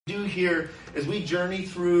do here is we journey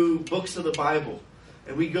through books of the Bible,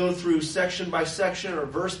 and we go through section by section or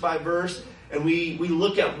verse by verse, and we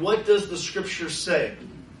look at what does the Scripture say.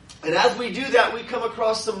 And as we do that, we come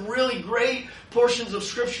across some really great portions of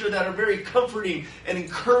Scripture that are very comforting and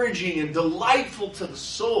encouraging and delightful to the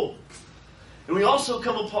soul. And we also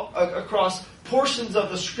come across portions of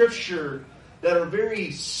the Scripture that are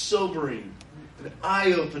very sobering and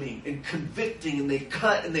eye-opening and convicting, and they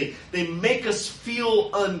cut and they make us feel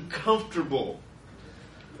uncomfortable.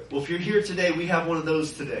 Well, if you're here today, we have one of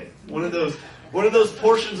those today. One of those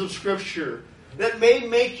portions of Scripture that may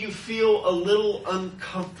make you feel a little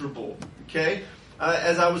uncomfortable. Okay?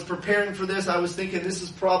 As I was preparing for this, I was thinking this is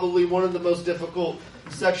probably one of the most difficult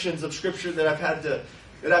sections of Scripture that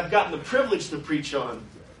I've gotten the privilege to preach on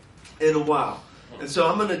in a while. And so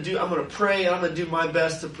I'm going to pray, and I'm going to do my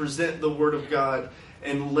best to present the Word of God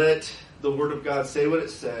and let the Word of God say what it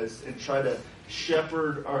says and try to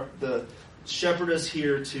shepherd us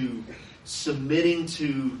here to submitting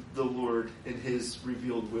to the Lord in His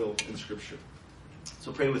revealed will in Scripture.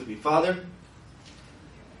 So pray with me. Father,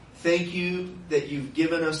 thank you that you've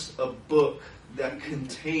given us a book that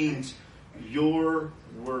contains your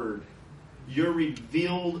Word, your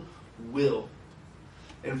revealed will.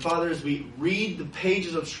 And Father, as we read the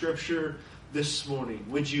pages of Scripture this morning,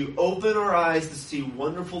 would you open our eyes to see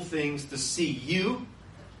wonderful things, to see you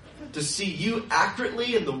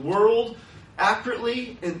accurately in the world,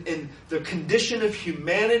 accurately in the condition of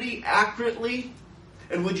humanity, accurately.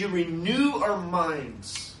 And would you renew our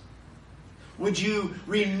minds? Would you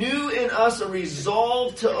renew in us a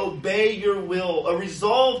resolve to obey your will, a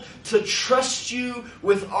resolve to trust you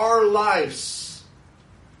with our lives,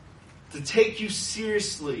 to take you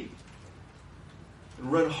seriously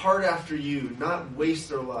and run hard after you, not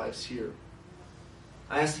waste our lives here.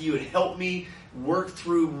 I ask that you would help me work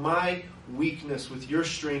through my weakness with your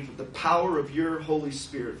strength, with the power of your Holy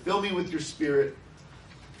Spirit. Fill me with your Spirit.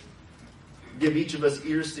 Give each of us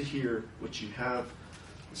ears to hear what you have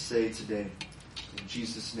to say today. In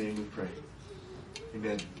Jesus' name we pray.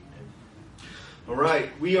 Amen. All right,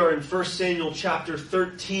 we are in 1 Samuel chapter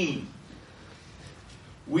 13.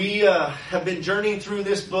 We have been journeying through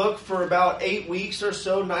this book for about 8 weeks or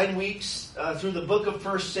so, 9 weeks, through the book of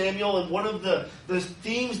 1 Samuel. And one of the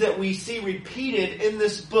themes that we see repeated in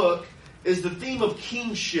this book is the theme of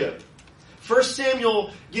kingship. 1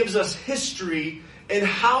 Samuel gives us history and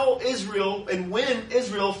how Israel and when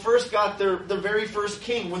Israel first got their very first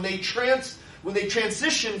king. When they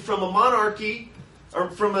transitioned from a monarchy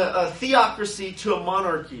or from a theocracy to a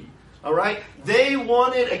monarchy. All right? They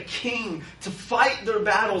wanted a king to fight their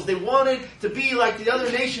battles. They wanted to be like the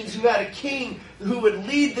other nations who had a king who would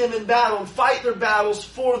lead them in battle and fight their battles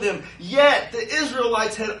for them. Yet, the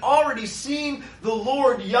Israelites had already seen the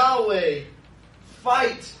Lord Yahweh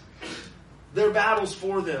fight their battles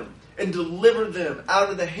for them and deliver them out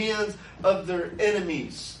of the hands of their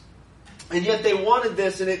enemies. And yet they wanted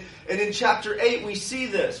this, and in chapter 8 we see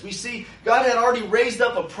this. We see God had already raised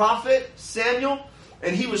up a prophet, Samuel,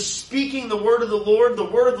 and he was speaking the word of the Lord. The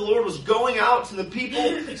word of the Lord was going out to the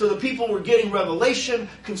people. So the people were getting revelation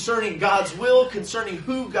concerning God's will, concerning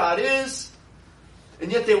who God is.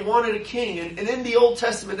 And yet they wanted a king. And in the Old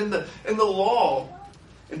Testament, in the law,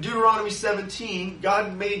 in Deuteronomy 17,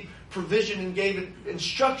 God made provision and gave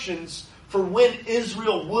instructions for when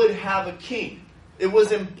Israel would have a king. It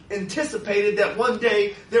was anticipated that one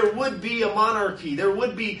day there would be a monarchy. There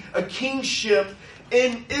would be a kingship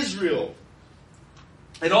in Israel.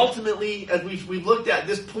 And ultimately, as we've looked at,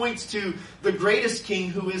 this points to the greatest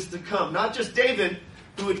king who is to come. Not just David,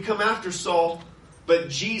 who would come after Saul, but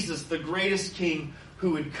Jesus, the greatest king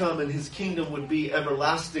who would come, and his kingdom would be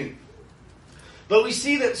everlasting. But we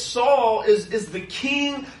see that Saul is the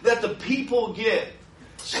king that the people get.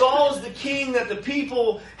 Saul is the king that the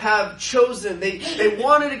people have chosen. They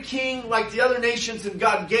wanted a king like the other nations, and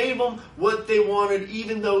God gave them what they wanted,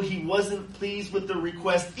 even though he wasn't pleased with the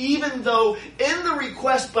request. Even though in the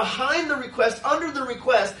request, behind the request, under the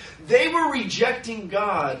request, they were rejecting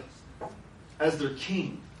God as their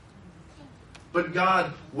king. But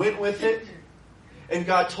God went with it, and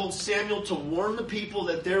God told Samuel to warn the people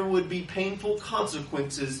that there would be painful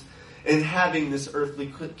consequences in having this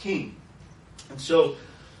earthly king. And so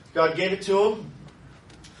God gave it to him,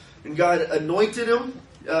 and God anointed him,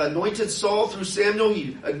 anointed Saul through Samuel.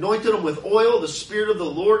 He anointed him with oil. The Spirit of the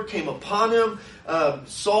Lord came upon him.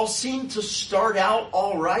 Saul seemed to start out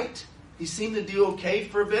all right. He seemed to do okay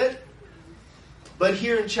for a bit. But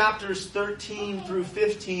here in chapters 13 through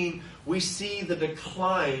 15, we see the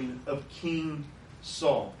decline of King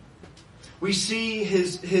Saul. We see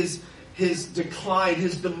his his decline,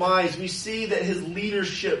 his demise. We see that his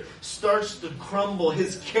leadership starts to crumble.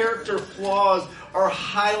 His character flaws are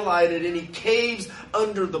highlighted, and he caves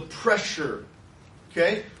under the pressure.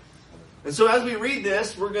 Okay? And so as we read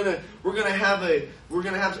this, we're gonna have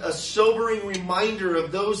a sobering reminder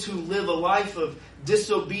of those who live a life of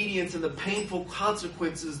disobedience and the painful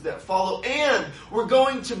consequences that follow. And we're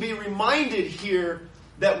going to be reminded here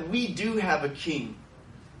that we do have a king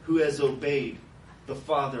who has obeyed the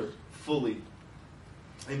Father fully.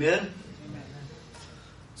 Amen? Amen.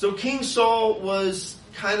 So King Saul was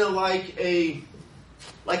kind of like a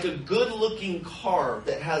good-looking car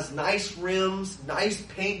that has nice rims, nice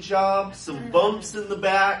paint job, some bumps in the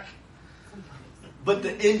back, but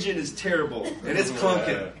the engine is terrible and it's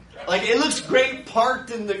clunking. Like, it looks great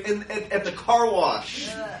parked at the car wash,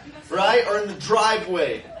 right, or in the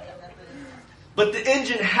driveway. But the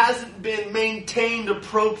engine hasn't been maintained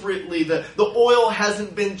appropriately. The oil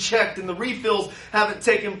hasn't been checked, and the refills haven't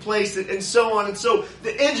taken place, and so on. And so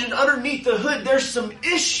the engine underneath the hood, there's some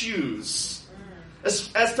issues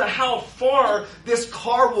as to how far this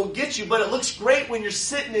car will get you. But it looks great when you're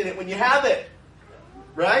sitting in it, when you have it.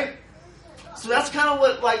 Right? So that's kind of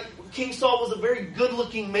what, like, King Saul was a very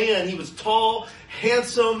good-looking man. He was tall,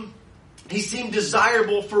 handsome. He seemed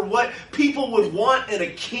desirable for what people would want in a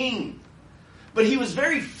king. But he was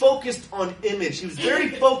very focused on image. He was very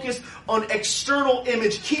focused on external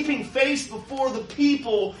image, keeping face before the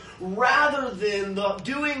people rather than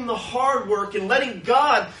doing the hard work and letting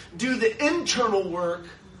God do the internal work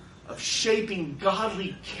of shaping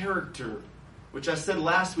godly character, which I said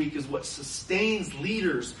last week is what sustains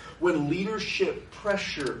leaders when leadership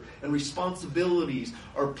pressure and responsibilities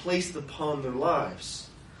are placed upon their lives.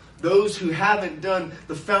 Those who haven't done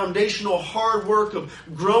the foundational hard work of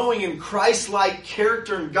growing in Christ-like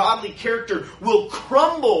character and godly character will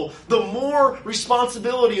crumble the more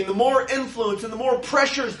responsibility and the more influence and the more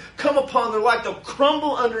pressures come upon their life. They'll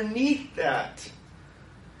crumble underneath that.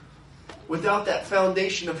 Without that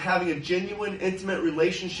foundation of having a genuine, intimate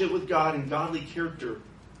relationship with God and godly character.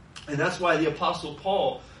 And that's why the Apostle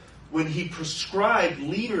Paul, when he prescribed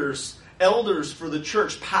leaders, elders for the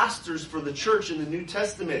church, pastors for the church in the New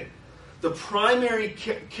Testament, the primary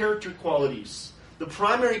character qualities, the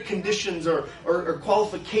primary conditions or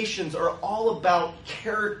qualifications are all about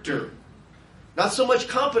character. Not so much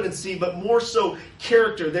competency, but more so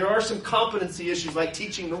character. There are some competency issues like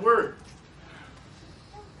teaching the Word.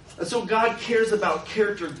 And so God cares about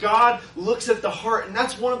character. God looks at the heart. And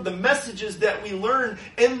that's one of the messages that we learn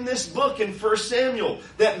in this book in 1 Samuel.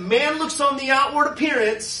 That man looks on the outward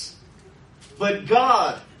appearance, but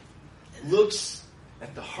God looks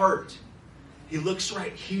at the heart. He looks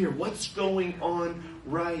right here. What's going on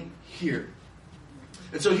right here?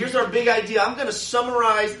 And so here's our big idea. I'm going to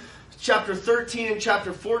summarize chapter 13 and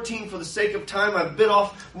chapter 14 for the sake of time. I've bit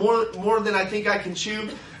off more than I think I can chew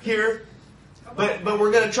here. But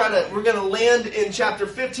we're going to land in chapter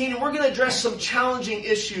 15, and we're going to address some challenging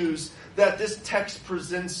issues that this text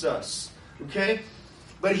presents us. Okay?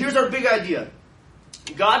 But here's our big idea.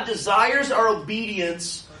 God desires our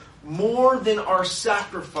obedience more than our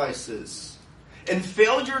sacrifices. And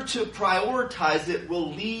failure to prioritize it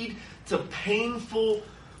will lead to painful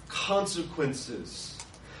consequences.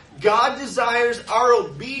 God desires our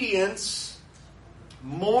obedience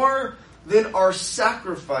more than our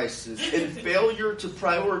sacrifices, and failure to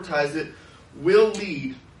prioritize it will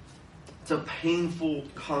lead to painful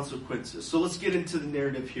consequences. So let's get into the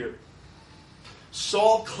narrative here.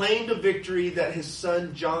 Saul claimed a victory that his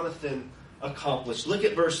son Jonathan accomplished. Look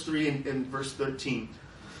at verse 3 and verse 13.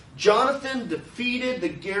 Jonathan defeated the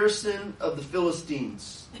garrison of the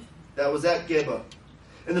Philistines. That was at Geba.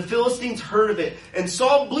 And the Philistines heard of it. And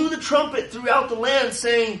Saul blew the trumpet throughout the land,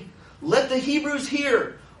 saying, "Let the Hebrews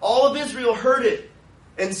hear." All of Israel heard it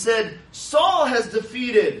and said, "Saul has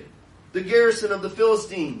defeated the garrison of the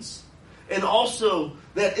Philistines." And also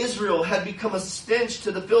that Israel had become a stench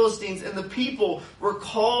to the Philistines, and the people were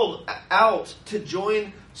called out to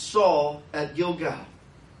join Saul at Gilgal.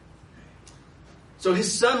 So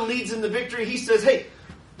his son leads in the victory. He says, "Hey,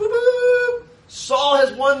 boop, boop, Saul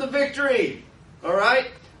has won the victory." All right?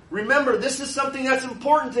 Remember, this is something that's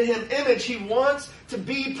important to him. Image. He wants to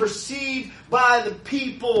be perceived by the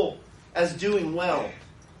people as doing well,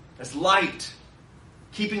 as light,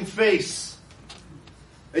 keeping face.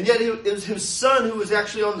 And yet it was his son who was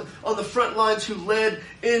actually on the front lines who led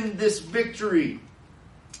in this victory.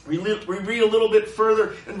 We read a little bit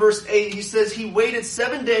further in verse 8. He says he waited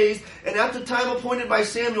 7 days, and at the time appointed by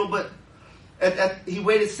Samuel, he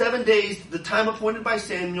waited 7 days, the time appointed by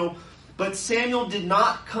Samuel, but Samuel did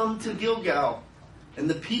not come to Gilgal, and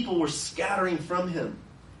the people were scattering from him.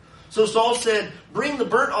 So Saul said, bring the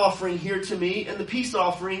burnt offering here to me and the peace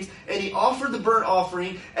offerings. And he offered the burnt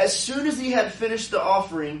offering. As soon as he had finished the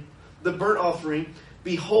burnt offering,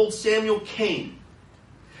 behold, Samuel came.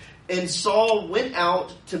 And Saul went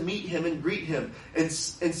out to meet him and greet him. And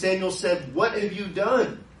Samuel said, what have you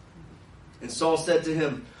done? And Saul said to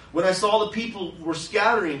him, when I saw the people were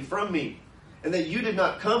scattering from me, and that you did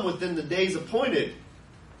not come within the days appointed,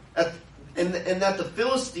 and that the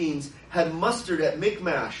Philistines had mustered at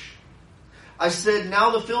Michmash, I said,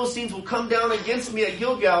 now the Philistines will come down against me at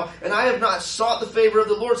Gilgal, and I have not sought the favor of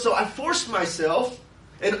the Lord. So I forced myself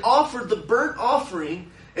and offered the burnt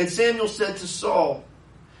offering. And Samuel said to Saul,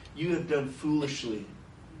 you have done foolishly.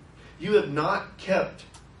 You have not kept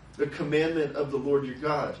the commandment of the Lord your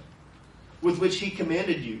God, with which he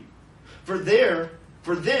commanded you. For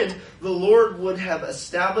then the Lord would have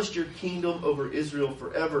established your kingdom over Israel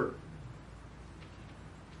forever.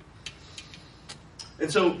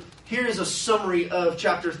 And so here is a summary of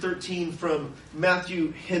chapter 13 from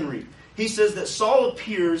Matthew Henry. He says that Saul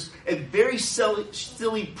appears a very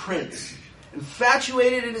silly prince,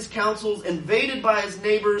 infatuated in his counsels, invaded by his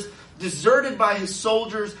neighbors, deserted by his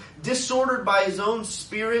soldiers, disordered by his own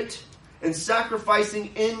spirit, and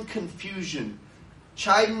sacrificing in confusion,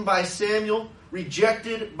 chidden by Samuel,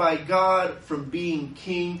 rejected by God from being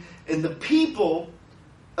king. And the people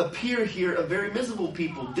appear here a very miserable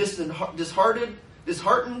people, disheartened,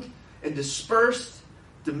 and dispersed,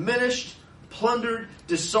 diminished, plundered,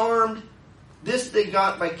 disarmed. This they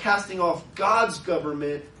got by casting off God's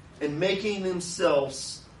government and making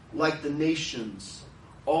themselves like the nations.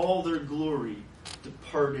 All their glory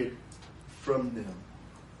departed from them.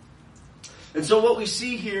 And so what we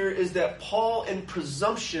see here is that Paul in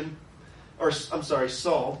presumption,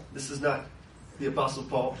 Saul, this is not the Apostle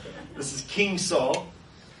Paul, this is King Saul.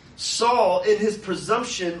 Saul, in his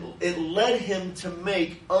presumption, it led him to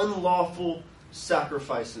make unlawful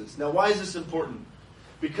sacrifices. Now, why is this important?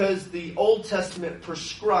 Because the Old Testament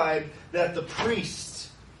prescribed that the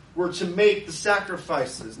priests were to make the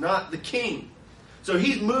sacrifices, not the king. So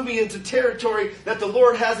he's moving into territory that the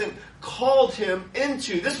Lord hasn't called him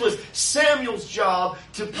into. This was Samuel's job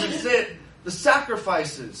to present the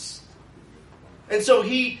sacrifices. And so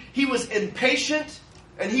he was impatient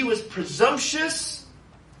and he was presumptuous.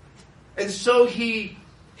 And so he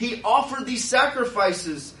offered these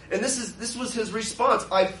sacrifices. And this was his response.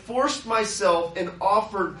 I forced myself and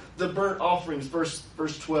offered the burnt offerings. Verse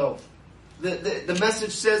 12. The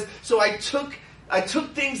message says, so I took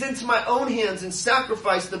things into my own hands and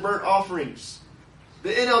sacrificed the burnt offerings. The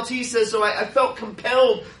NLT says, so I felt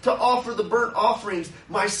compelled to offer the burnt offerings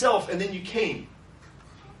myself, and then you came.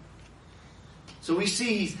 So we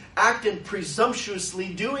see he's acting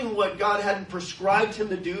presumptuously, doing what God hadn't prescribed him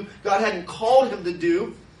to do, God hadn't called him to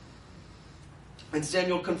do. And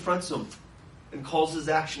Samuel confronts him and calls his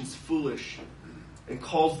actions foolish and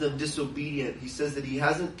calls them disobedient. He says that he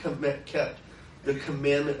hasn't kept the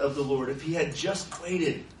commandment of the Lord. If he had just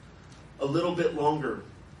waited a little bit longer,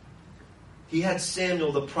 he had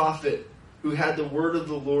Samuel the prophet who had the word of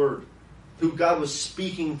the Lord, who God was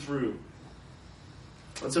speaking through.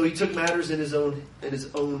 And so he took matters in his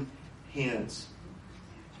own hands.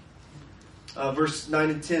 Verse 9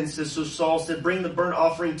 and 10 says, so Saul said, bring the burnt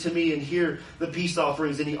offering to me and here the peace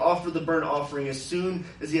offerings. And he offered the burnt offering. As soon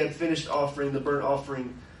as he had finished offering the burnt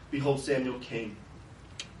offering, behold, Samuel came.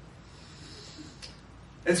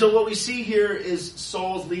 And so what we see here is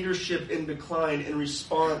Saul's leadership in decline in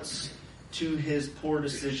response to his poor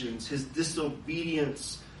decisions, his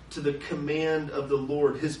disobedience to the command of the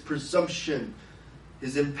Lord, his presumption,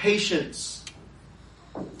 his impatience.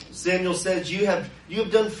 Samuel says, you have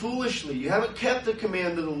done foolishly. You haven't kept the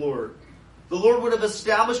command of the Lord. The Lord would have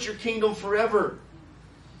established your kingdom forever.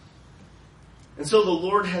 And so the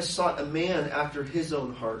Lord has sought a man after his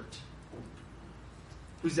own heart.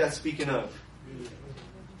 Who's that speaking of?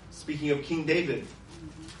 Speaking of King David,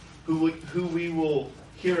 who we will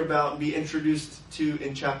hear about and be introduced to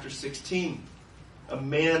in chapter 16. A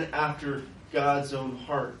man after God's own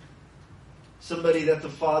heart. Somebody that the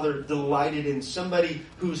Father delighted in. Somebody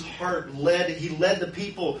whose heart he led the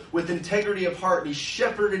people with integrity of heart. And he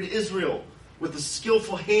shepherded Israel with a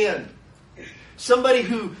skillful hand. Somebody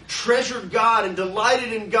who treasured God and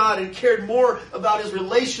delighted in God and cared more about his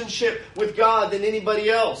relationship with God than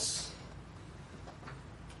anybody else.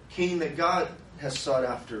 King that God has sought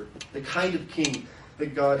after. The kind of king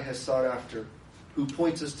that God has sought after. Who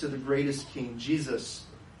points us to the greatest king, Jesus.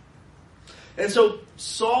 And so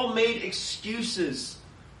Saul made excuses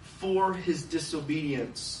for his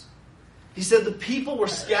disobedience. He said the people were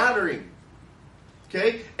scattering.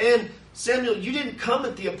 Okay? And Samuel, you didn't come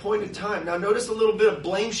at the appointed time. Now notice a little bit of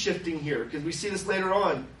blame shifting here, because we see this later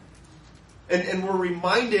on. And we're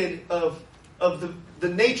reminded of the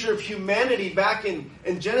nature of humanity back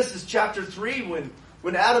in Genesis chapter 3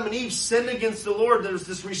 when Adam and Eve sinned against the Lord. There's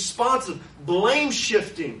this response of blame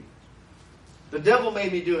shifting. The devil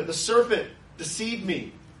made me do it. The serpent deceived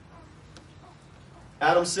me.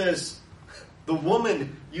 Adam says, the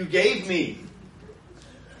woman you gave me.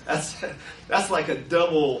 That's like a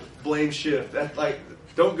double blame shift. That's like,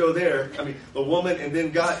 don't go there. I mean, the woman and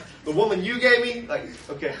then God, the woman you gave me, like,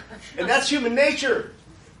 okay. And that's human nature.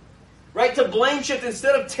 Right? To blame shift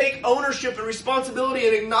instead of take ownership and responsibility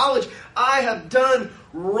and acknowledge, I have done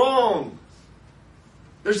wrong.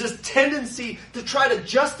 There's this tendency to try to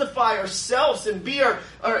justify ourselves and be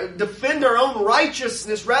defend our own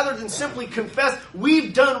righteousness rather than simply confess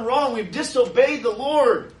we've done wrong, we've disobeyed the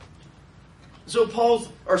Lord. So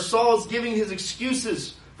Saul's giving his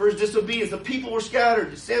excuses for his disobedience. The people were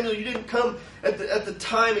scattered. Samuel, you didn't come at the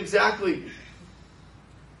time exactly.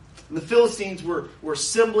 And the Philistines were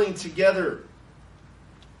assembling together.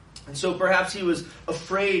 And so perhaps he was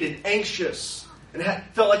afraid and anxious and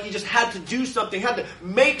felt like he just had to do something, had to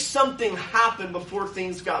make something happen before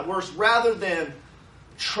things got worse, rather than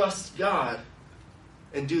trust God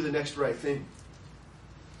and do the next right thing.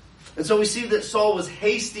 And so we see that Saul was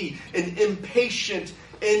hasty and impatient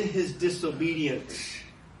in his disobedience.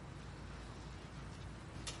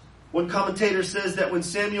 One commentator says that when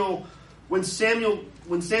Samuel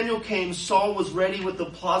came, Saul was ready with a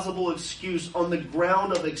plausible excuse on the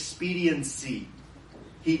ground of expediency.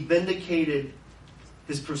 He vindicated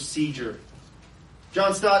his procedure.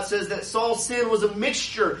 John Stott says that Saul's sin was a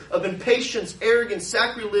mixture of impatience, arrogance,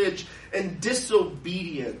 sacrilege, and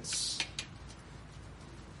disobedience.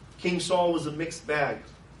 King Saul was a mixed bag.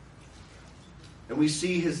 And we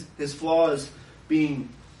see his flaws being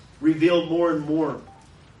revealed more and more.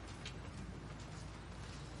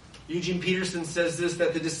 Eugene Peterson says this,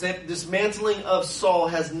 that the dismantling of Saul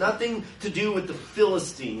has nothing to do with the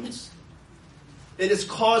Philistines. It is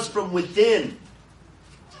caused from within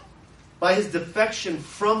by his defection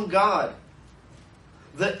from God.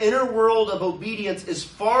 The inner world of obedience is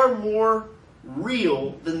far more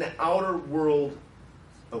real than the outer world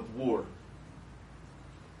of war.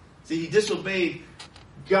 See, he disobeyed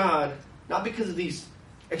God, not because of these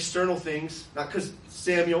external things, not because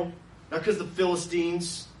Samuel, not because the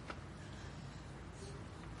Philistines,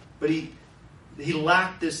 but he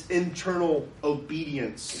lacked this internal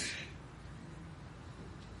obedience.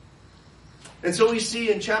 And so we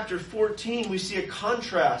see in chapter 14, we see a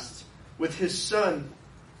contrast with his son.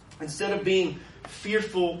 Instead of being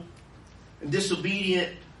fearful and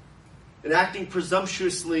disobedient and acting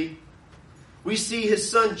presumptuously, we see his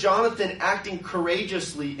son Jonathan acting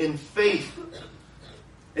courageously in faith.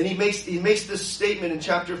 And he makes this statement in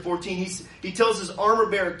chapter 14. He tells his armor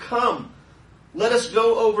bearer, "Come, let us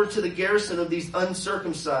go over to the garrison of these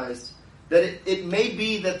uncircumcised, that it may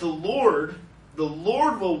be that the Lord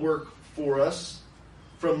will work for us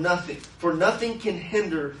from nothing. For nothing can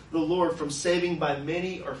hinder the Lord from saving by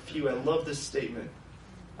many or few." I love this statement.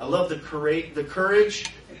 I love the courage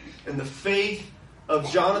and the faith of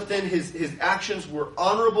Jonathan. His actions were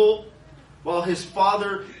honorable, while his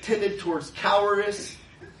father tended towards cowardice.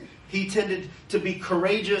 He tended to be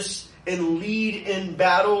courageous and lead in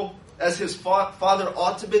battle as his father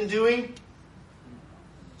ought to have been doing.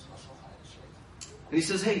 And he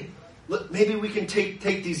says, hey, look, maybe we can take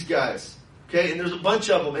these guys. Okay, and there's a bunch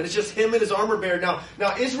of them, and it's just him and his armor bearer.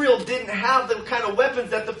 Now Israel didn't have the kind of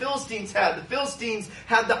weapons that the Philistines had. The Philistines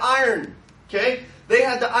had the iron. Okay, they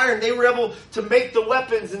had the iron. They were able to make the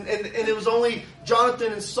weapons, and it was only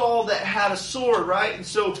Jonathan and Saul that had a sword, right? And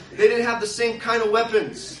so they didn't have the same kind of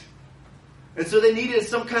weapons. And so they needed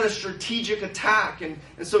some kind of strategic attack. And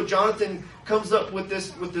so Jonathan comes up with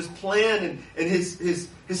this plan, and his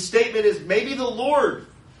statement is, maybe the Lord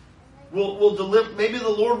will deliver, maybe the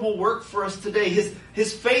Lord will work for us today.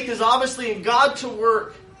 His faith is obviously in God to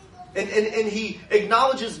work. And he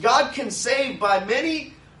acknowledges God can save by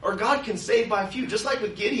many, or God can save by few, just like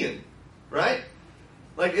with Gideon, right?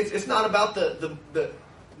 Like it's not about the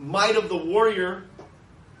might of the warrior.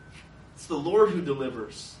 It's the Lord who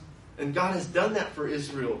delivers. And God has done that for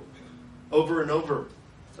Israel over and over.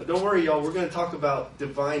 So don't worry, y'all. We're going to talk about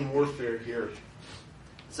divine warfare here.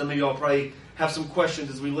 Some of y'all probably have some questions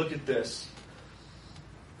as we look at this.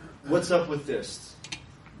 What's up with this?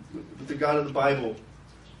 With the God of the Bible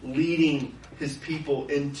leading his people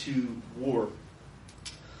into war.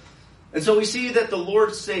 And so we see that the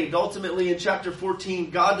Lord saved. Ultimately, in chapter 14,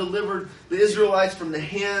 God delivered the Israelites from the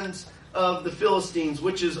hands of the Philistines,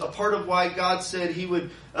 which is a part of why God said He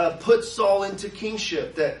would put Saul into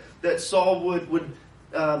kingship, that Saul would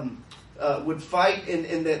fight,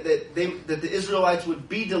 and that the Israelites would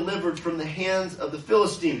be delivered from the hands of the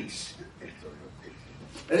Philistines.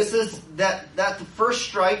 And it says that the first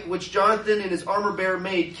strike, which Jonathan and his armor bearer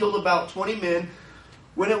made, killed about 20 men.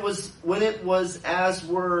 When it was as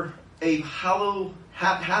were a hollow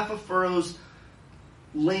half a furrow's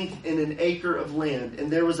length in an acre of land,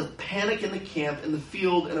 and there was a panic in the camp, in the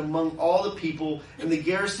field, and among all the people, and the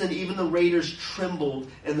garrison, even the raiders, trembled,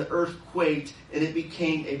 and the earth quaked, and it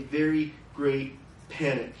became a very great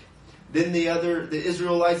panic. Then the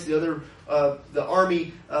Israelites, the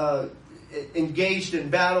army engaged in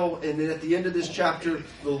battle, and then at the end of this chapter,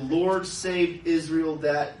 the Lord saved Israel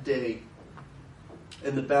that day,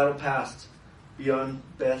 and the battle passed beyond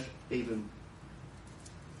Beth Aven.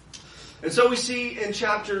 And so we see in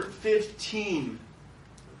chapter 15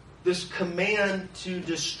 this command to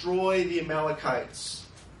destroy the Amalekites.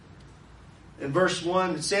 In verse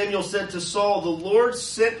 1, Samuel said to Saul, "The Lord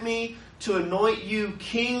sent me to anoint you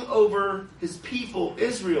king over His people,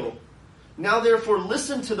 Israel. Now therefore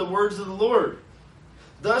listen to the words of the Lord.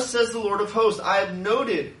 Thus says the Lord of hosts, I have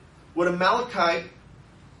noted what Amalekite,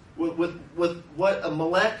 with what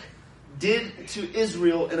Amalek did to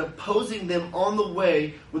Israel in opposing them on the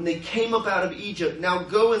way when they came up out of Egypt. Now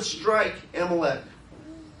go and strike Amalek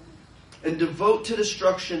and devote to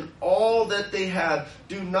destruction all that they have.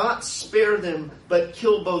 Do not spare them, but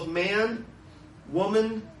kill both man,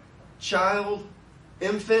 woman, child,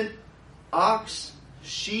 infant, ox,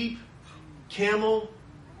 sheep, camel,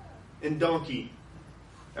 and donkey."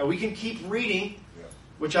 Now we can keep reading,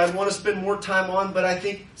 which I want to spend more time on, but I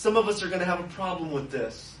think some of us are going to have a problem with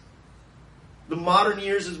this. The modern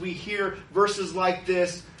ears, as we hear verses like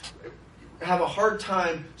this, have a hard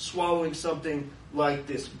time swallowing something like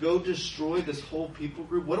this. Go destroy this whole people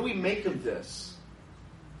group. What do we make of this?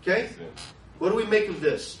 Okay? What do we make of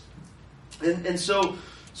this? And so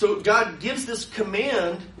God gives this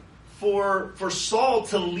command for Saul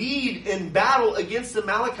to lead in battle against the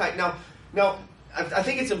Amalekite. Now, I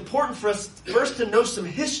think it's important for us first to know some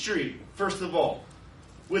history, first of all,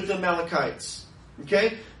 with the Amalekites.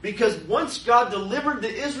 Okay? Because once God delivered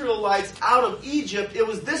the Israelites out of Egypt, it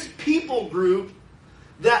was this people group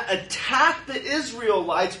that attacked the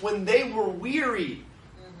Israelites when they were weary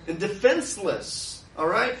and defenseless.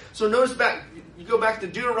 Alright? So notice you go back to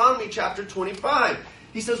Deuteronomy chapter 25.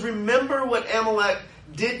 He says, "Remember what Amalek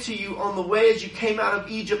did to you on the way as you came out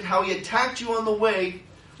of Egypt, how he attacked you on the way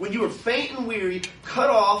when you were faint and weary,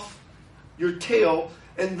 cut off your tail,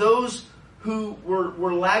 and those who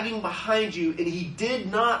were lagging behind you, and he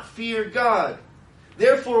did not fear God.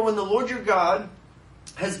 Therefore, when the Lord your God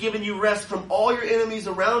has given you rest from all your enemies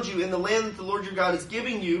around you in the land that the Lord your God is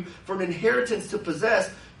giving you for an inheritance to possess,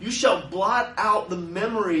 you shall blot out the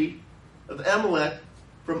memory of Amalek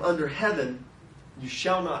from under heaven. You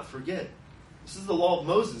shall not forget." This is the law of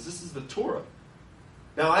Moses. This is the Torah.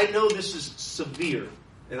 Now, I know this is severe,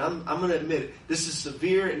 and I'm going to admit it. This is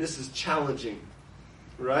severe and this is challenging,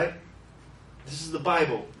 right? This is the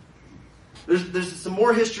Bible. There's some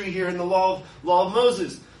more history here in the law of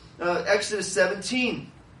Moses. Exodus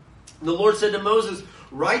 17. The Lord said to Moses,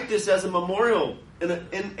 "Write this as a memorial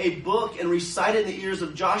in a book and recite it in the ears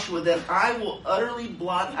of Joshua, that I will utterly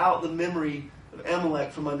blot out the memory of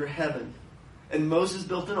Amalek from under heaven." And Moses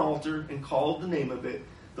built an altar and called the name of it,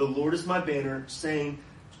 "The Lord is my banner," saying,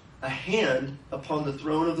 "A hand upon the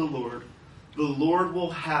throne of the Lord. The Lord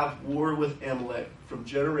will have war with Amalek from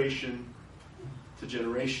generation to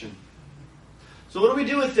generation." So what do we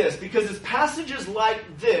do with this? Because it's passages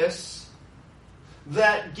like this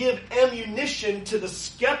that give ammunition to the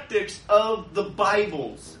skeptics of the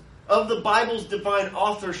Bible's divine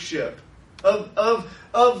authorship, of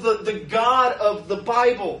the God of the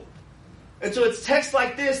Bible. And so it's texts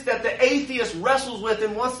like this that the atheist wrestles with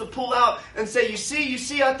and wants to pull out and say, you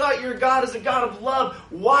see, I thought your God is a God of love.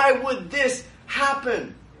 Why would this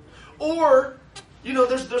happen? Or,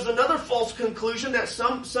 there's another false conclusion that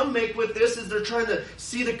some make with this, is they're trying to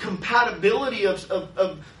see the compatibility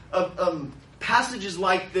of passages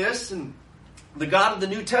like this and the God of the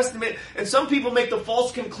New Testament. And some people make the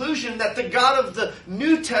false conclusion that the God of the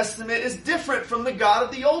New Testament is different from the God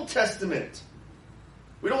of the Old Testament.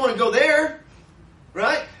 We don't want to go there,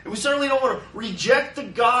 right? And we certainly don't want to reject the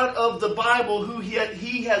God of the Bible, who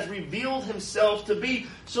He has revealed Himself to be.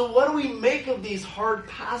 So what do we make of these hard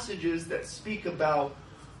passages that speak about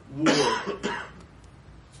war?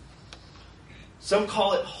 Some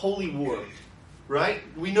call it holy war, right?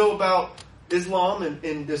 We know about Islam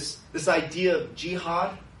and this idea of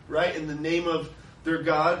jihad, right? In the name of their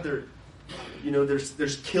God,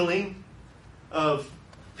 There's killing of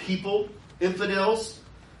people, infidels,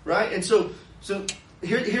 right? And so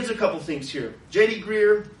here's a couple things here. J.D.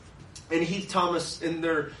 Greer and Heath Thomas in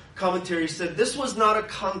their commentary said this was not a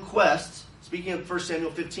conquest. Speaking of 1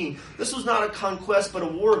 Samuel 15, this was not a conquest, but a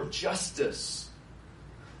war of justice.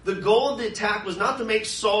 The goal of the attack was not to make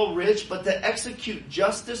Saul rich, but to execute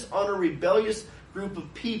justice on a rebellious group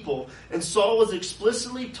of people. And Saul was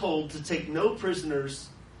explicitly told to take no prisoners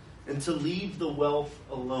and to leave the wealth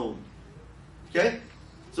alone. Okay?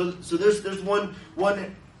 So there's one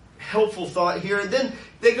helpful thought here. And then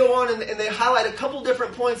they go on and they highlight a couple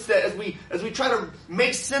different points that as we try to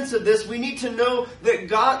make sense of this, we need to know that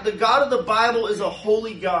God, the God of the Bible, is a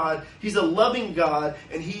holy God. He's a loving God,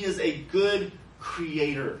 and He is a good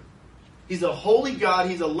creator. He's a holy God,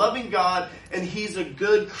 He's a loving God, and He's a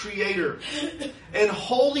good creator. And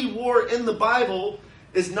holy war in the Bible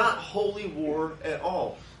is not holy war at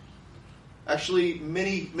all. Actually,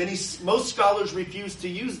 most scholars refuse to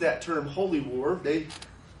use that term, holy war. They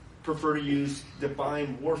prefer to use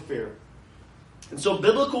divine warfare. And so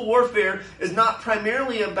biblical warfare is not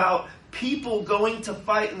primarily about people going to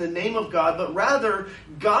fight in the name of God, but rather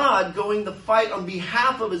God going to fight on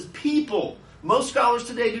behalf of His people. Most scholars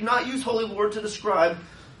today do not use holy war to describe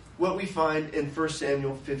what we find in 1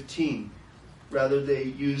 Samuel 15. Rather, they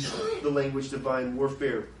use the language divine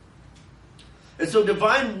warfare. And so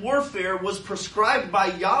divine warfare was prescribed by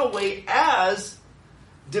Yahweh as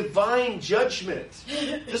divine judgment.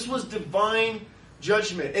 This was divine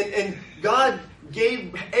judgment. And God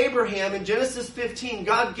gave Abraham, in Genesis 15,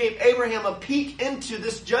 God gave Abraham a peek into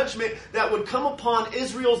this judgment that would come upon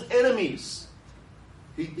Israel's enemies.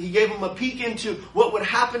 He gave him a peek into what would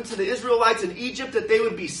happen to the Israelites in Egypt, that they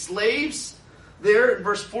would be slaves. There in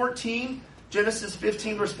verse 14, Genesis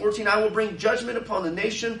 15, verse 14, I will bring judgment upon the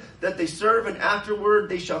nation that they serve, and afterward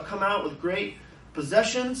they shall come out with great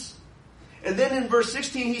possessions. And then in verse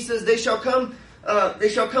 16 he says, they shall come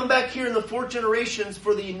back here in the fourth generations,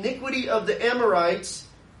 for the iniquity of the Amorites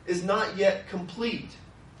is not yet complete.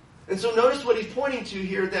 And so notice what he's pointing to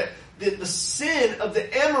here, that the sin of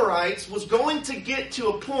the Amorites was going to get to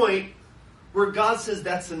a point where God says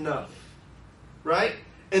that's enough. Right?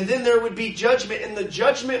 And then there would be judgment, and the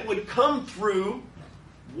judgment would come through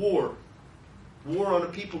war. War on a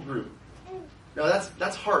people group. Now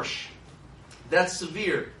that's harsh. That's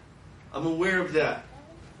severe. I'm aware of that.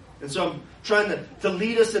 And so I'm trying to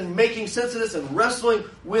lead us in making sense of this and wrestling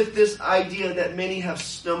with this idea that many have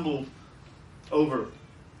stumbled over.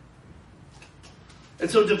 And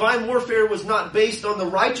so divine warfare was not based on the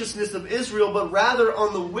righteousness of Israel, but rather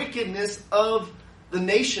on the wickedness of the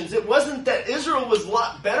nations. It wasn't that Israel was a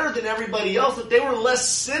lot better than everybody else, that they were less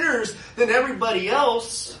sinners than everybody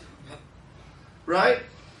else. Right?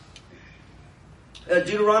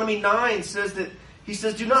 Deuteronomy 9 says that, he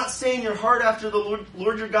says, do not say in your heart after the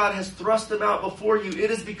Lord your God has thrust them out before you. It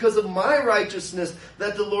is because of my righteousness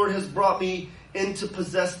that the Lord has brought me in to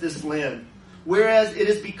possess this land. Whereas it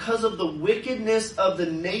is because of the wickedness of the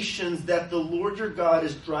nations that the Lord your God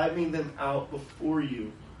is driving them out before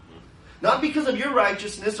you. Not because of your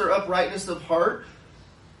righteousness or uprightness of heart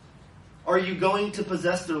are you going to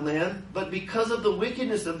possess their land, but because of the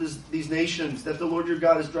wickedness of these nations that the Lord your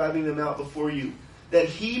God is driving them out before you, that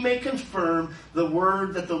He may confirm the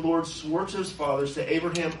word that the Lord swore to His fathers, to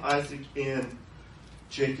Abraham, Isaac, and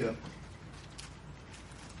Jacob.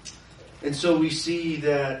 And so we see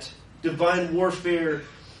that divine warfare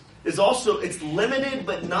is also, it's limited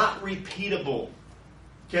but not repeatable.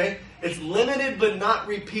 Okay? It's limited but not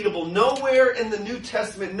repeatable. Nowhere in the New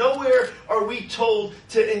Testament, nowhere are we told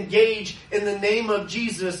to engage in the name of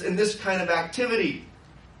Jesus in this kind of activity.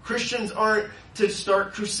 Christians aren't to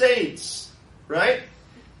start crusades, right?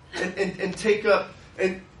 And take up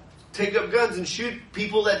guns and shoot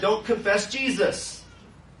people that don't confess Jesus.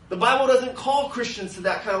 The Bible doesn't call Christians to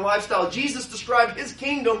that kind of lifestyle. Jesus described His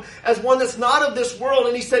kingdom as one that's not of this world,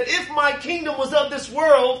 and He said, if my kingdom was of this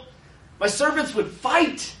world, my servants would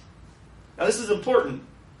fight. Now this is important.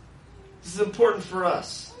 This is important for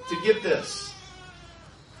us to get this.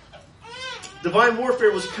 Divine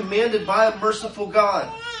warfare was commanded by a merciful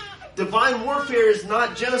God. Divine warfare is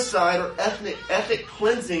not genocide or ethnic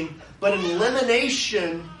cleansing, but an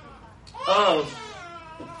elimination of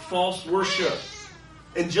false worship.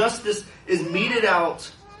 And justice is meted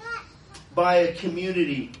out by a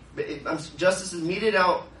community. Justice is meted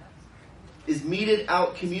out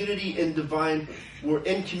community in divine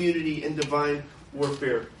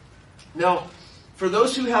warfare. Now, for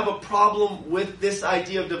those who have a problem with this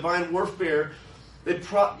idea of divine warfare,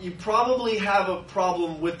 you probably have a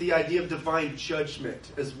problem with the idea of divine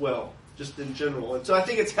judgment as well. just in general. And so I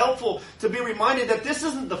think it's helpful to be reminded that this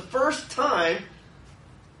isn't the first time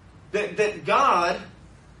that God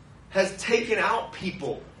has taken out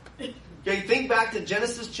people. Okay, think back to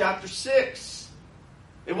Genesis chapter 6.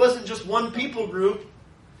 It wasn't just one people group.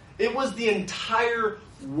 It was the entire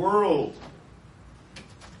world.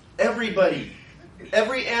 Everybody.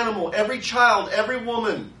 Every animal, every child, every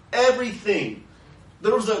woman, everything.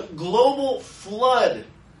 There was a global flood.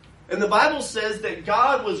 And the Bible says that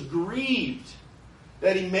God was grieved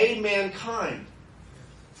that He made mankind.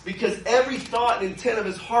 Because every thought and intent of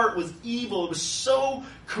His heart was evil. It was so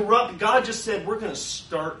corrupt. God just said, we're going to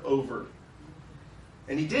start over.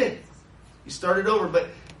 And He did. He started over, but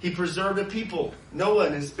He preserved a people, Noah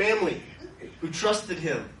and his family, who trusted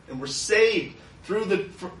Him and were saved through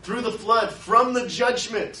the flood from the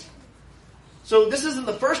judgment. So this isn't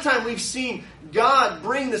the first time we've seen God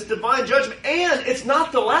bring this divine judgment. And it's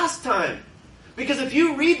not the last time. Because if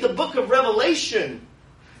you read the book of Revelation,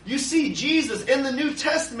 you see Jesus in the New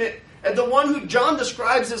Testament, and the one who John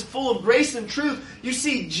describes as full of grace and truth. You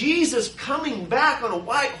see Jesus coming back on a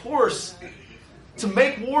white horse to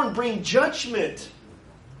make war and bring judgment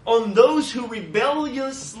on those who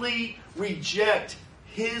rebelliously reject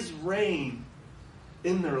His reign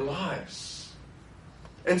in their lives.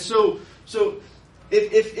 And so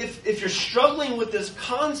if you're struggling with this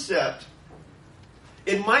concept,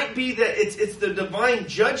 it might be that it's the divine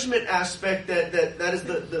judgment aspect that is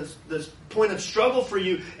the point of struggle for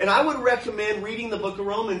you. And I would recommend reading the book of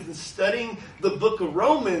Romans and studying the book of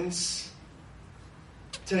Romans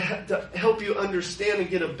to help you understand and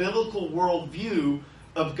get a biblical worldview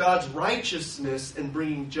of God's righteousness and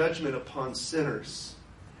bringing judgment upon sinners.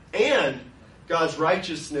 And God's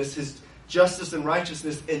righteousness, His justice and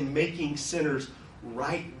righteousness in making sinners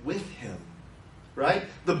right with Him. Right?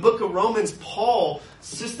 The book of Romans, Paul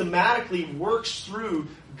systematically works through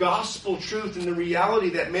gospel truth and the reality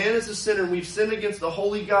that man is a sinner and we've sinned against the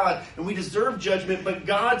holy God and we deserve judgment, but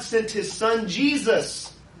God sent His Son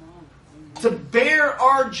Jesus to bear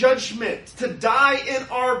our judgment, to die in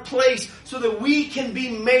our place so that we can be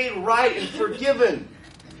made right and forgiven.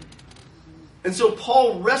 And so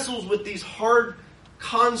Paul wrestles with these hard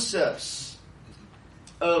concepts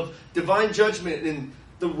of divine judgment and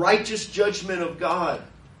the righteous judgment of God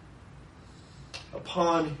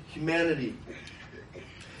upon humanity.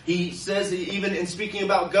 He says, even in speaking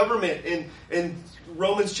about government, in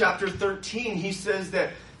Romans chapter 13, he says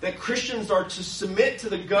that Christians are to submit to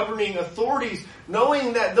the governing authorities,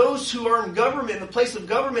 knowing that those who are in government, in the place of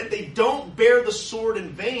government, they don't bear the sword in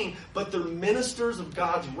vain, but they're ministers of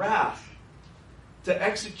God's wrath to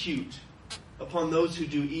execute upon those who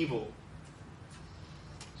do evil.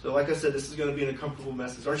 So like I said, this is going to be an uncomfortable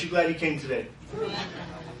message. Aren't you glad you came today?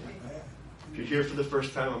 If you're here for the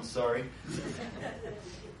first time, I'm sorry.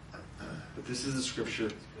 But this is the scripture.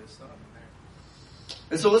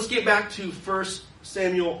 And so let's get back to 1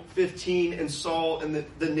 Samuel 15 and Saul and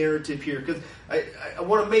the narrative here. Because I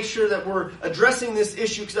want to make sure that we're addressing this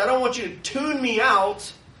issue, because I don't want you to tune me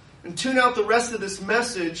out and tune out the rest of this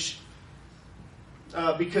message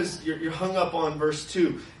because you're hung up on verse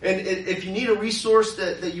 2. And if you need a resource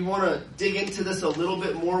that you want to dig into this a little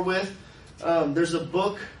bit more with, there's a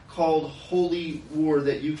book called Holy War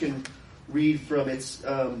that you can read from. It's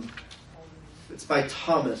by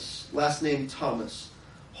Thomas, last name Thomas.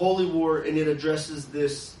 Holy War, and it addresses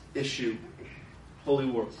this issue. Holy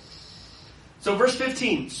War. So verse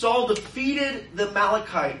 15, Saul defeated the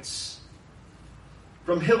Amalekites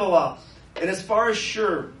from Havilah and as far as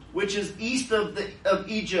Shur, which is east of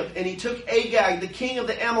Egypt. And he took Agag, the king of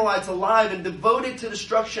the Amalekites, alive and devoted to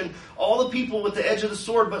destruction all the people with the edge of the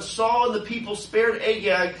sword. But Saul and the people spared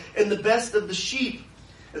Agag and the best of the sheep,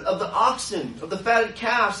 of the oxen, of the fatted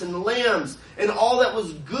calves and the lambs, and all that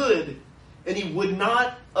was good. And he would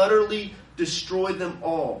not utterly destroy them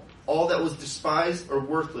all. All that was despised or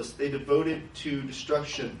worthless, they devoted to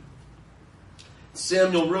destruction.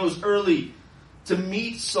 Samuel rose early to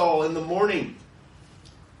meet Saul in the morning.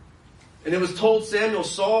 And it was told Samuel,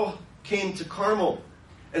 Saul came to Carmel,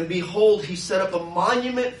 and behold, he set up a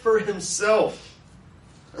monument for himself.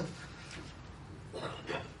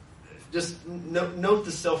 Just note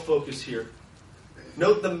the self-focus here.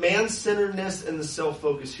 Note the man-centeredness and the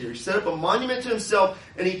self-focus here. He set up a monument to himself,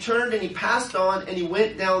 and he turned and he passed on, and he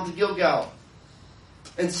went down to Gilgal.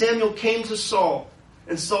 And Samuel came to Saul,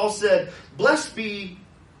 and Saul said, Blessed be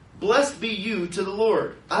you to the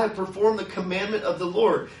Lord. I have performed the commandment of the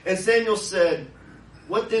Lord. And Samuel said,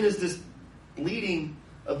 What then is this bleating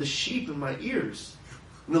of the sheep in my ears,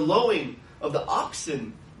 and the lowing of the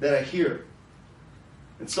oxen that I hear?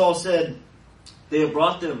 And Saul said, They have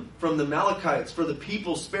brought them from the Amalekites, for the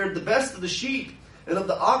people spared the best of the sheep and of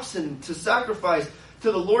the oxen to sacrifice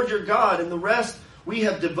to the Lord your God, and the rest we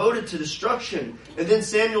have devoted to destruction. And then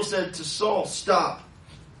Samuel said to Saul, stop.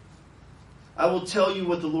 I will tell you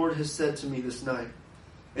what the Lord has said to me this night.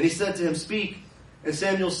 And he said to him, speak. And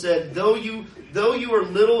Samuel said, though you are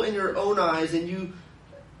little in your own eyes, and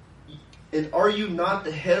are you not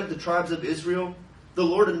the head of the tribes of Israel? The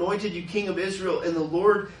Lord anointed you king of Israel, and the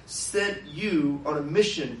Lord sent you on a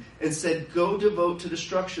mission and said, go devote to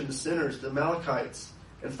destruction the sinners, the Amalekites,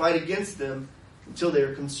 and fight against them until they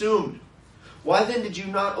are consumed. Why then did you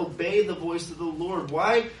not obey the voice of the Lord?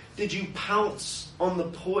 Why did you pounce on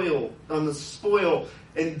the spoil,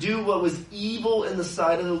 and do what was evil in the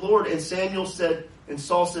sight of the Lord? And Saul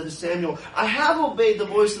said to Samuel, I have obeyed the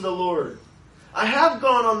voice of the Lord. I have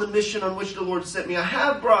gone on the mission on which the Lord sent me. I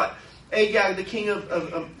have brought Agag, the king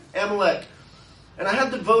of Amalek, and I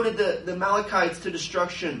have devoted the Amalekites to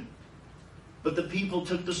destruction. But the people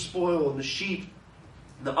took the spoil and the sheep,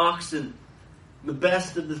 and the oxen, the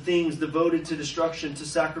best of the things devoted to destruction, to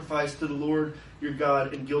sacrifice to the Lord your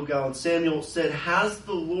God in Gilgal. And Samuel said, has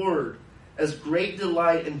the Lord as great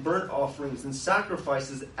delight in burnt offerings and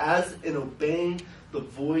sacrifices as in obeying the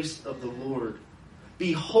voice of the Lord?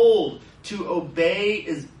 Behold, to obey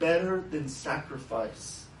is better than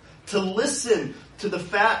sacrifice, to listen to the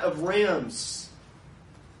fat of rams.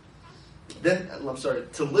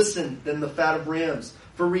 To listen than the fat of rams.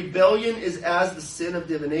 For rebellion is as the sin of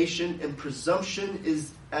divination, and presumption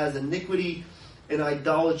is as iniquity and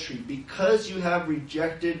idolatry. Because you have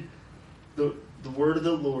rejected the word of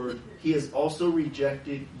the Lord, he has also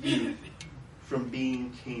rejected you from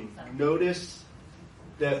being king. Notice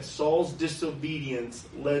that Saul's disobedience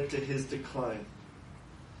led to his decline,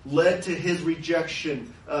 led to his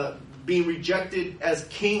rejection, being rejected as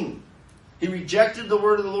king. He rejected the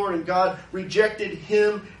word of the Lord, and God rejected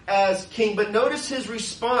him as king. But notice his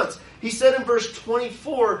response. He said in verse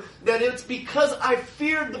 24 that it's because I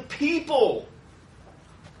feared the people.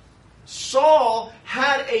 Saul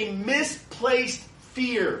had a misplaced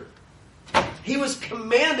fear. He was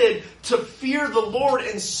commanded to fear the Lord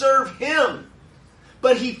and serve him,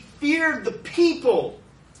 but he feared the people.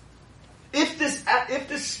 If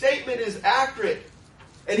this statement is accurate,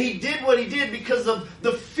 and he did what he did because of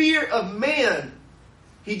the fear of man,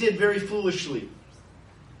 he did very foolishly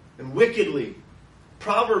and wickedly.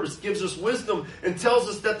 Proverbs gives us wisdom and tells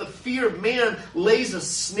us that the fear of man lays a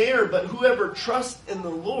snare, but whoever trusts in the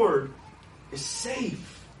Lord is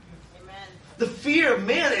safe. Amen. The fear of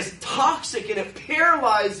man is toxic, and it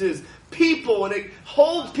paralyzes people, and it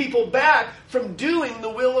holds people back from doing the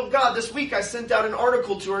will of God. This week I sent out an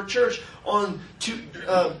article to our church on the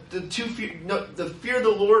fear of the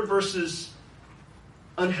Lord versus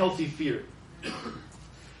unhealthy fear.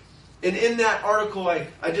 And in that article I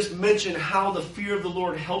just mentioned how the fear of the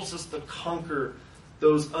Lord helps us to conquer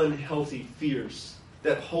those unhealthy fears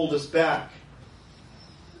that hold us back.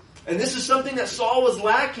 And this is something that Saul was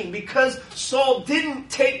lacking because Saul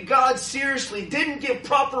didn't take God seriously, didn't give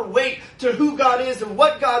proper weight to who God is and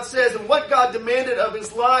what God says and what God demanded of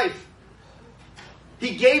his life.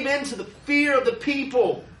 He gave in to the fear of the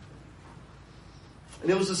people.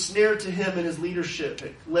 And it was a snare to him in his leadership.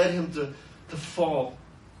 It led him to fall.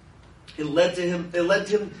 It led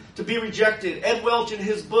him to be rejected. Ed Welch in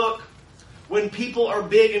his book, When People Are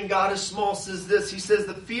Big and God Is Small, says this. He says,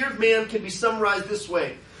 the fear of man can be summarized this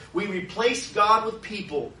way. We replace God with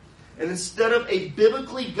people, and instead of a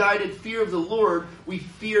biblically guided fear of the Lord, we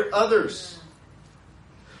fear others.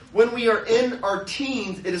 When we are in our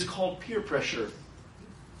teens, it is called peer pressure.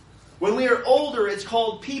 When we are older, it's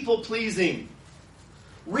called people-pleasing.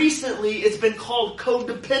 Recently, it's been called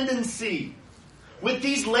codependency. With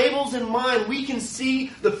these labels in mind, we can see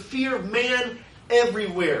the fear of man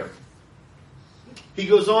everywhere. He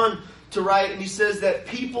goes on to write, and he says that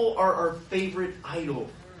people are our favorite idol.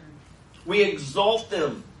 We exalt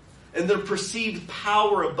them and their perceived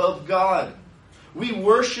power above God. We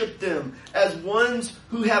worship them as ones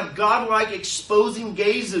who have godlike exposing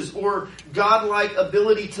gazes or godlike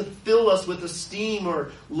ability to fill us with esteem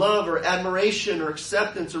or love or admiration or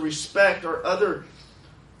acceptance or respect or other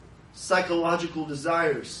psychological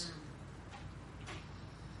desires.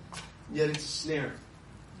 Yet it's a snare.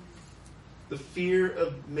 The fear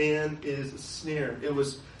of man is a snare. It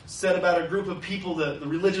was said about a group of people, the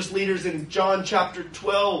religious leaders in John chapter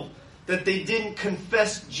 12, that they didn't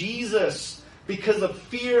confess Jesus because of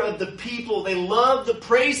fear of the people. They loved the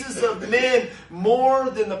praises of men more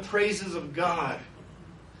than the praises of God.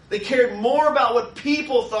 They cared more about what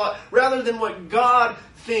people thought rather than what God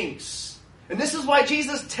thinks. And this is why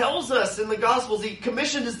Jesus tells us in the Gospels, he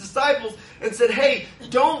commissioned his disciples and said, hey,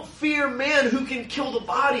 don't fear man who can kill the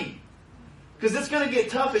body. Because it's going to get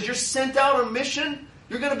tough. As you're sent out on mission,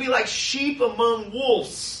 you're going to be like sheep among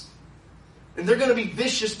wolves. And they're going to be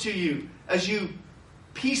vicious to you as you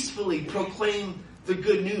peacefully proclaim the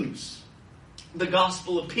good news, the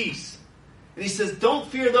gospel of peace. And he says, don't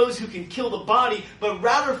fear those who can kill the body, but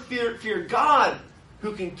rather fear God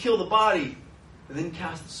who can kill the body and then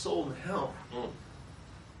cast the soul in hell.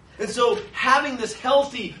 And so having this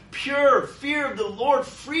healthy, pure fear of the Lord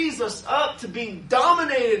frees us up to being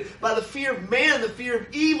dominated by the fear of man, the fear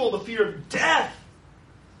of evil, the fear of death.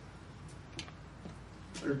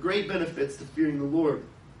 There are great benefits to fearing the Lord.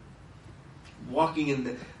 Walking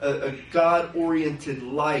in a God-oriented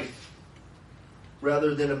life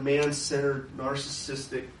rather than a man-centered,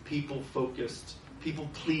 narcissistic, people-focused,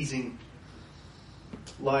 people-pleasing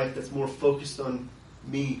life that's more focused on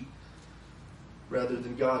me rather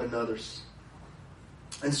than God and others.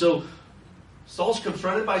 And so Saul's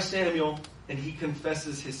confronted by Samuel and he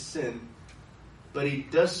confesses his sin. But he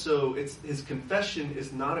does so, his confession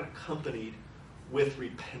is not accompanied with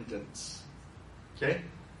repentance. Okay?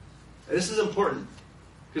 And this is important.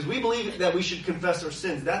 Because we believe that we should confess our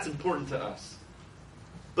sins. That's important to us.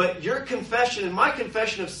 But your confession and my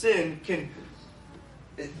confession of sin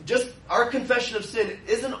our confession of sin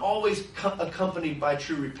isn't always accompanied by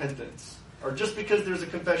true repentance. Or just because there's a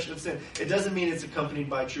confession of sin, it doesn't mean it's accompanied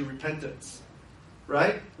by true repentance.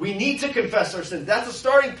 Right? We need to confess our sins. That's a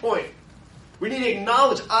starting point. We need to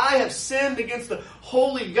acknowledge, I have sinned against the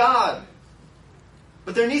holy God.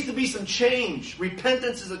 But there needs to be some change.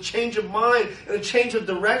 Repentance is a change of mind and a change of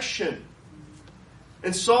direction.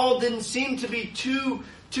 And Saul didn't seem to be too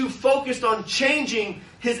focused on changing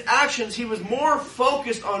his actions. He was more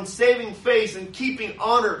focused on saving face and keeping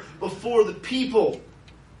honor before the people.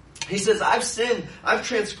 He says, I've sinned. I've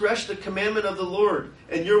transgressed the commandment of the Lord.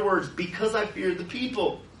 And your words, because I feared the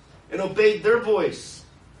people and obeyed their voice.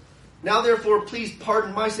 Now, therefore, please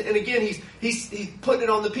pardon my sin. And again, he's putting it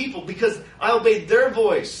on the people because I obeyed their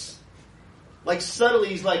voice. Like subtly,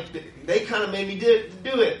 he's like, they kind of made me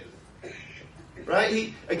do it.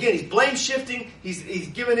 Right? He's blame shifting. He's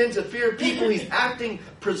given in to fear of people. He's acting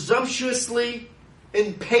presumptuously,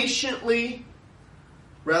 impatiently,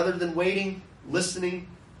 rather than waiting, listening,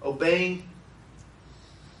 obeying.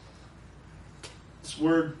 This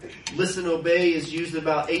word, listen, obey, is used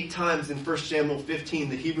about 8 times in 1 Samuel 15,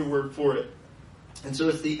 the Hebrew word for it. And so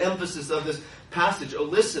it's the emphasis of this passage. Oh,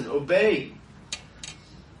 listen, obey.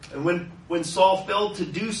 And when Saul failed to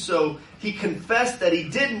do so, he confessed that he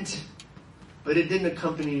didn't, but it didn't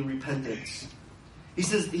accompany repentance. He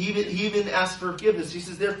says, he even asked for forgiveness. He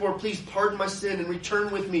says, therefore, please pardon my sin and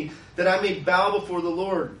return with me, that I may bow before the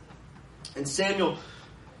Lord. And Samuel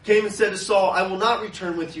came and said to Saul, I will not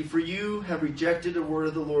return with you, for you have rejected the word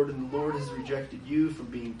of the Lord, and the Lord has rejected you from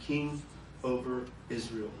being king over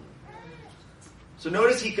Israel. So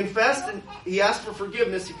notice he confessed and he asked for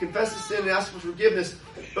forgiveness. He confessed his sin and asked for forgiveness.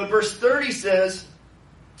 But verse 30 says,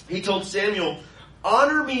 he told Samuel,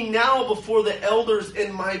 honor me now before the elders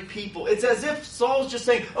and my people. It's as if Saul's just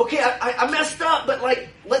saying, okay, I messed up, but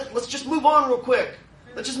let's just move on real quick.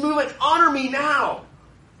 Let's just move it. Honor me now.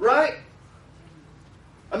 Right?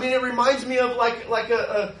 I mean, it reminds me of like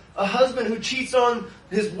a husband who cheats on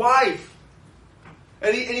his wife.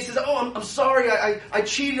 And he says, oh, I'm sorry, I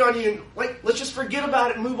cheated on you. And let's just forget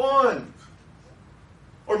about it and move on.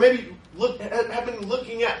 Or maybe have been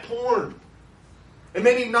looking at porn. And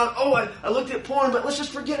maybe not, oh, I looked at porn, but let's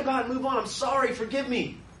just forget about it and move on. I'm sorry, forgive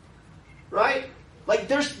me. Right? Like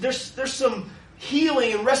there's some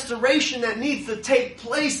healing and restoration that needs to take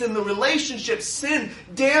place in the relationship. Sin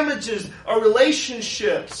damages our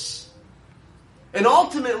relationships. And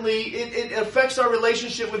ultimately, it affects our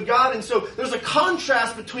relationship with God. And so there's a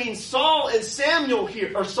contrast between Saul and Samuel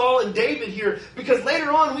here, or Saul and David here, because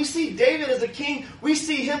later on we see David as a king. We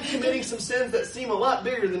see him committing some sins that seem a lot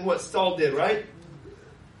bigger than what Saul did, right?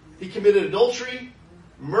 He committed adultery,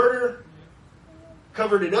 murder,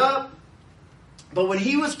 covered it up. But when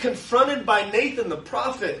he was confronted by Nathan the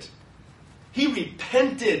prophet, he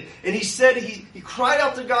repented and he said, he cried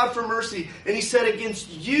out to God for mercy. And he said,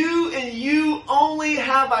 against you and you only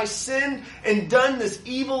have I sinned and done this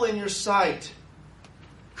evil in your sight.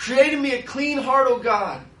 Create in me a clean heart, O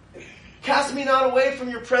God. Cast me not away from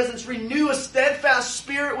your presence. Renew a steadfast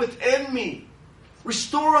spirit within me.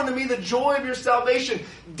 Restore unto me the joy of your salvation.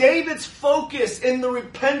 David's focus in the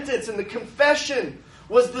repentance and the confession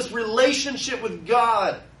was this relationship with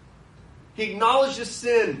God. He acknowledged his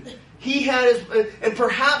sin. He had his, and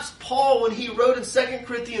perhaps Paul, when he wrote in 2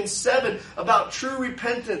 Corinthians 7 about true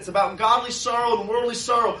repentance, about godly sorrow and worldly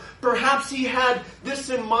sorrow, perhaps he had this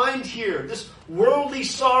in mind here, this worldly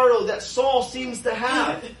sorrow that Saul seems to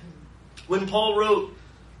have. When Paul wrote,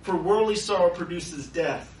 "For worldly sorrow produces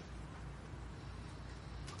death,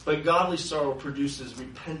 but godly sorrow produces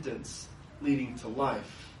repentance leading to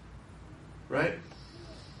life." Right?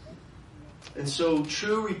 And so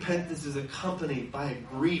true repentance is accompanied by a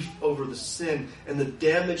grief over the sin and the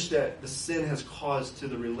damage that the sin has caused to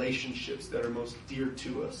the relationships that are most dear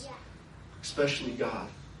to us, especially God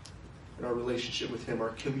and our relationship with Him, our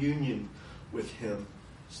communion with Him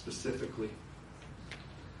specifically.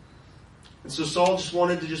 And so Saul just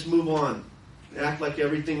wanted to just move on, act like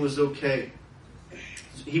everything was okay.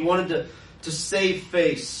 He wanted to save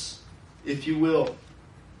face, if you will.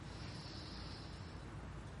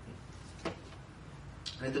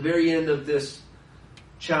 At the very end of this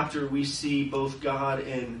chapter, we see both God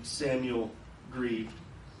and Samuel grieved.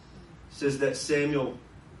 It says that Samuel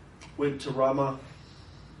went to Ramah,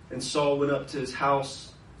 and Saul went up to his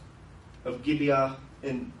house of Gibeah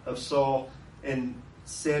and of Saul, and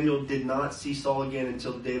Samuel did not see Saul again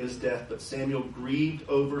until the day of his death, but Samuel grieved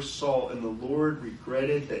over Saul, and the Lord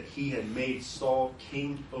regretted that he had made Saul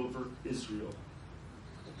king over Israel.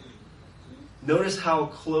 Notice how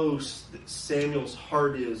close Samuel's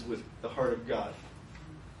heart is with the heart of God.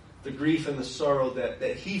 The grief and the sorrow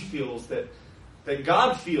that he feels, that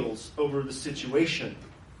God feels over the situation.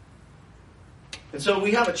 And so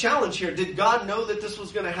we have a challenge here. Did God know that this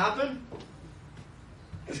was going to happen?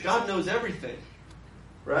 Because God knows everything.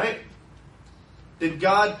 Right? Did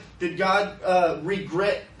God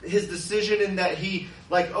regret his decision in that he,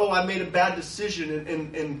 I made a bad decision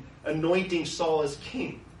in anointing Saul as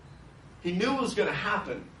king? He knew it was going to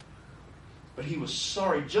happen, but he was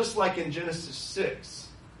sorry. Just like in Genesis 6,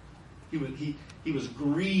 he was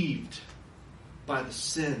grieved by the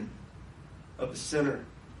sin of the sinner.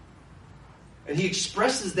 And he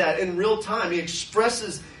expresses that in real time. He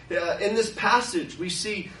expresses, in this passage, we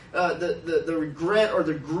see the regret or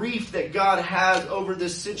the grief that God has over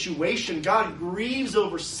this situation. God grieves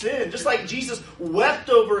over sin. Just like Jesus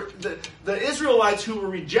wept over the Israelites who were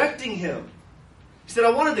rejecting him. He said,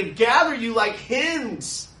 "I wanted to gather you like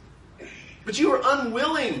hens, but you were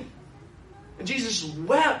unwilling." And Jesus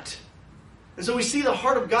wept. And so we see the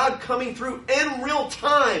heart of God coming through in real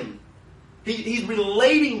time. He's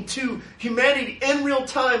relating to humanity in real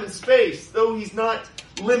time and space, though he's not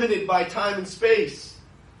limited by time and space.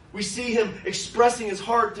 We see him expressing his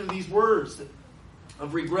heart through these words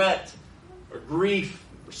of regret or grief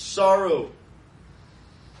or sorrow.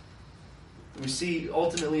 And we see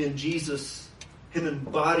ultimately in Jesus him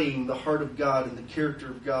embodying the heart of God and the character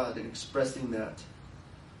of God and expressing that.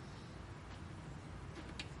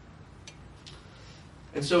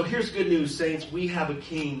 And so here's good news, saints. We have a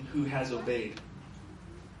king who has obeyed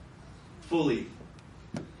fully.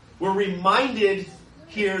 We're reminded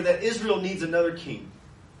here that Israel needs another king.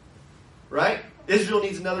 Right? Israel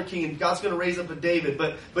needs another king, and God's going to raise up a David.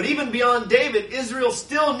 But even beyond David, Israel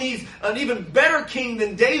still needs an even better king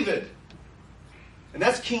than David. And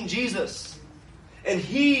that's King Jesus. And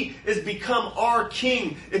he has become our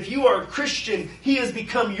king. If you are a Christian, he has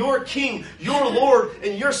become your king, your Lord,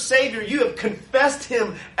 and your Savior. You have confessed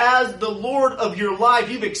him as the Lord of your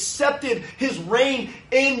life. You've accepted his reign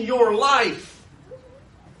in your life.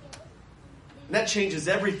 And that changes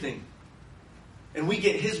everything. And we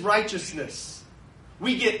get his righteousness.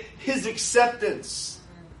 We get his acceptance.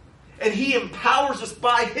 And he empowers us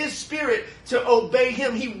by his Spirit to obey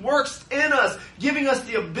him. He works in us, giving us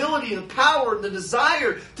the ability, the power, the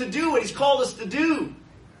desire to do what he's called us to do.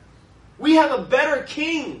 We have a better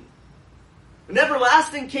king. An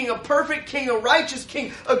everlasting king, a perfect king, a righteous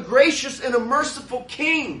king, a gracious and a merciful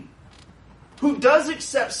king. Who does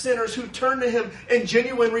accept sinners who turn to him in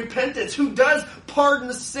genuine repentance. Who does pardon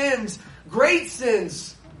the sins, great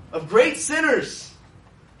sins, of great sinners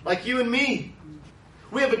like you and me.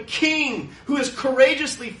 We have a king who has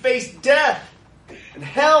courageously faced death and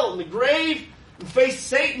hell and the grave and faced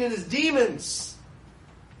Satan and his demons.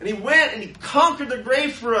 And he went and he conquered the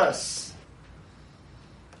grave for us.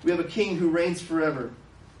 We have a king who reigns forever.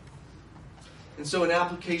 And so in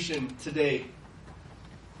application today,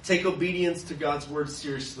 take obedience to God's word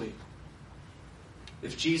seriously.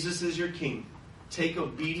 If Jesus is your king, take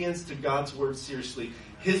obedience to God's word seriously.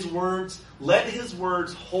 His words, let his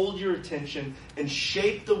words hold your attention and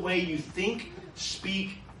shape the way you think,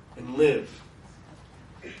 speak, and live.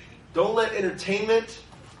 Don't let entertainment,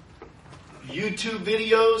 YouTube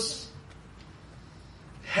videos,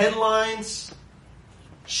 headlines,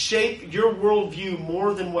 shape your worldview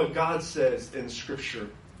more than what God says in Scripture.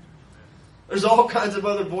 There's all kinds of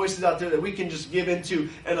other voices out there that we can just give into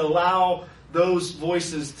and allow those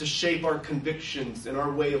voices to shape our convictions and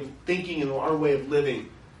our way of thinking and our way of living.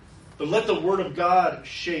 But let the Word of God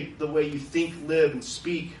shape the way you think, live, and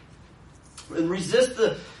speak. And resist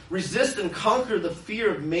and conquer the fear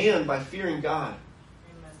of man by fearing God.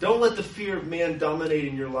 Amen. Don't let the fear of man dominate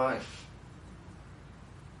in your life.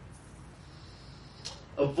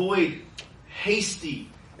 Avoid hasty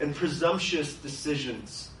and presumptuous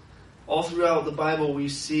decisions. All throughout the Bible we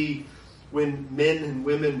see when men and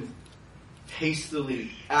women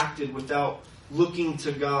hastily acted without looking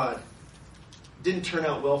to God. It didn't turn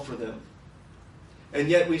out well for them. And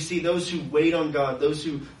yet we see those who wait on God, those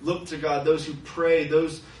who look to God, those who pray,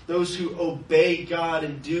 those who obey God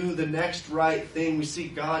and do the next right thing. We see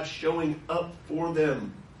God showing up for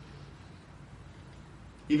them.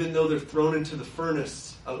 Even though they're thrown into the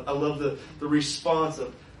furnace. I love the response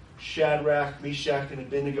of Shadrach, Meshach, and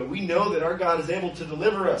Abednego. We know that our God is able to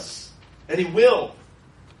deliver us. And He will.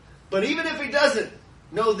 But even if He doesn't,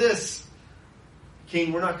 know this.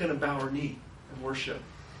 King, we're not going to bow our knee and worship.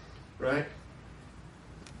 Right?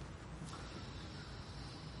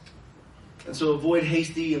 And so avoid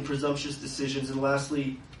hasty and presumptuous decisions. And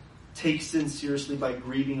lastly, take sin seriously by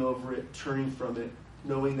grieving over it, turning from it,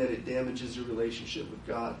 knowing that it damages your relationship with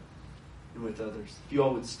God and with others. If you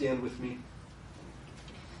all would stand with me.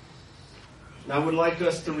 And I would like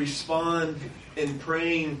us to respond in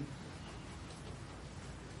praying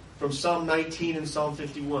from Psalm 19 and Psalm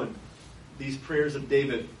 51. These prayers of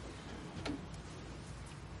David.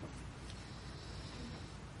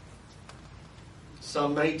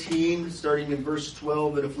 Psalm 19, starting in verse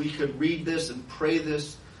 12. And if we could read this and pray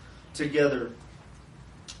this together.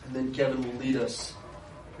 And then Kevin will lead us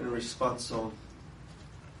in a response song.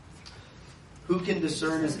 Who can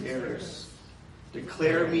discern his errors?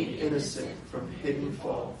 Declare me innocent from hidden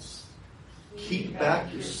faults. Keep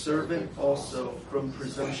back your servant also from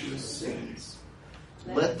presumptuous sins.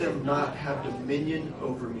 Let them not have dominion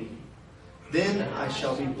over me. Then I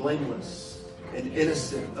shall be blameless and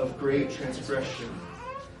innocent of great transgression.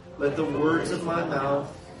 Let the words of my mouth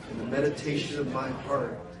and the meditation of my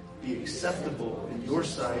heart be acceptable in your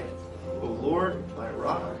sight, O Lord, my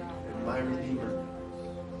rock and my redeemer.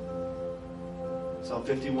 Psalm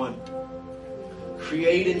 51.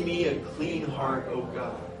 Create in me a clean heart, O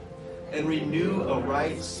God, and renew a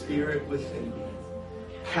right spirit within me.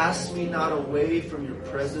 Cast me not away from your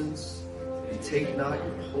presence, and take not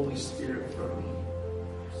your Holy Spirit from me.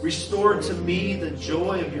 Restore to me the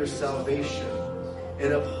joy of your salvation,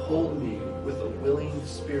 and uphold me with a willing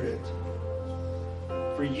spirit.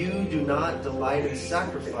 For you do not delight in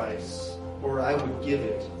sacrifice, or I would give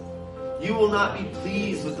it. You will not be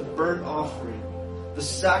pleased with the burnt offering. The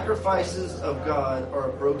sacrifices of God are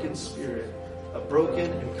a broken spirit, a broken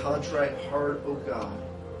and contrite heart, O God,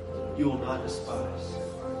 you will not despise.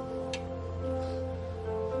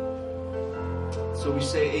 So we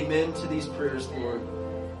say amen to these prayers, Lord.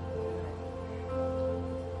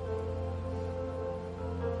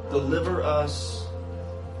 Deliver us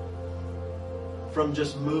from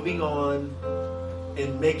just moving on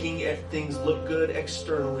and making things look good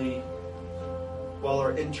externally while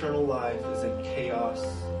our internal life is in chaos,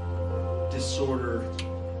 disorder,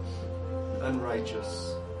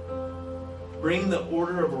 unrighteous. Bring the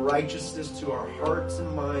order of righteousness to our hearts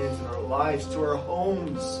and minds and our lives, to our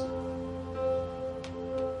homes.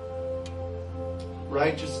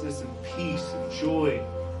 Righteousness and peace and joy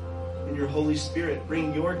in your Holy Spirit.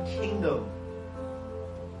 Bring your kingdom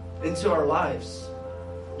into our lives.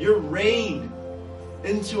 Your reign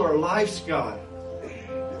into our lives, God.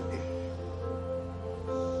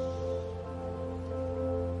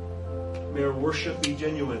 May our worship be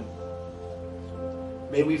genuine.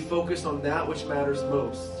 May we focus on that which matters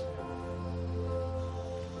most.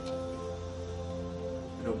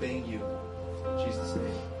 And obeying you. In Jesus'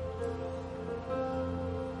 name.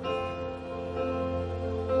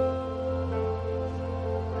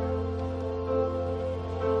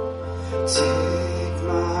 Take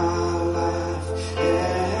my life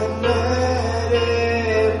and let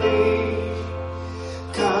it be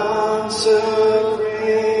consecrated,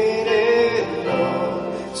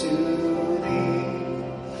 Lord, to Thee.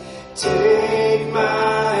 Take my